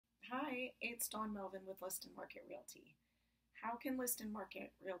Hi, it's Dawn Melvin with List and Market Realty. How can List and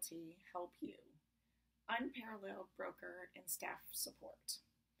Market Realty help you? Unparalleled broker and staff support.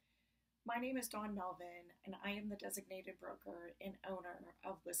 My name is Dawn Melvin, and I am the designated broker and owner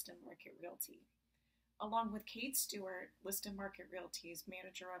of List and Market Realty. Along with Kate Stewart, List and Market Realty's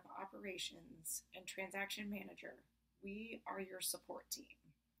manager of operations and transaction manager, we are your support team.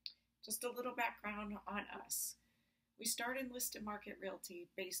 Just a little background on us. We started List and Market Realty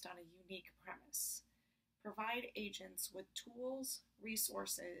based on a unique premise. Provide agents with tools,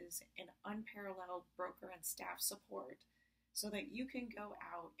 resources, and unparalleled broker and staff support so that you can go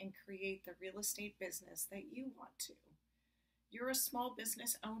out and create the real estate business that you want to. You're a small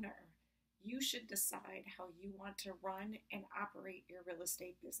business owner. You should decide how you want to run and operate your real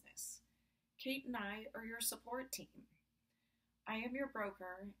estate business. Kate and I are your support team. I am your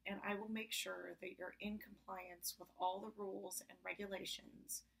broker, and I will make sure that you're in compliance with all the rules and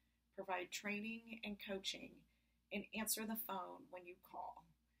regulations, provide training and coaching, and answer the phone when you call.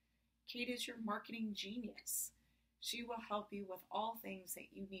 Kate is your marketing genius. She will help you with all things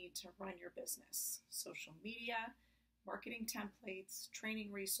that you need to run your business: social media, marketing templates,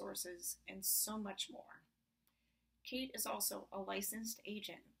 training resources, and so much more. Kate is also a licensed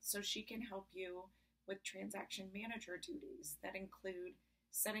agent, so she can help you with transaction manager duties that include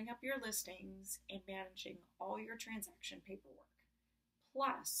setting up your listings and managing all your transaction paperwork,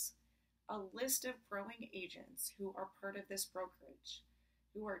 plus a list of growing agents who are part of this brokerage,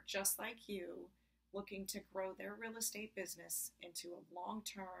 who are just like you, looking to grow their real estate business into a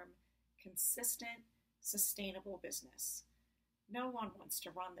long-term, consistent, sustainable business. No one wants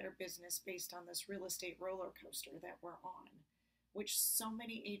to run their business based on this real estate roller coaster that we're on, which so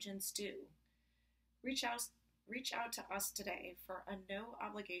many agents do. Reach out to us today for a no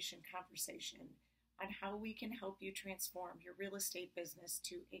obligation conversation on how we can help you transform your real estate business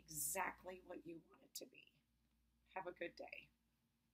to exactly what you want it to be. Have a good day.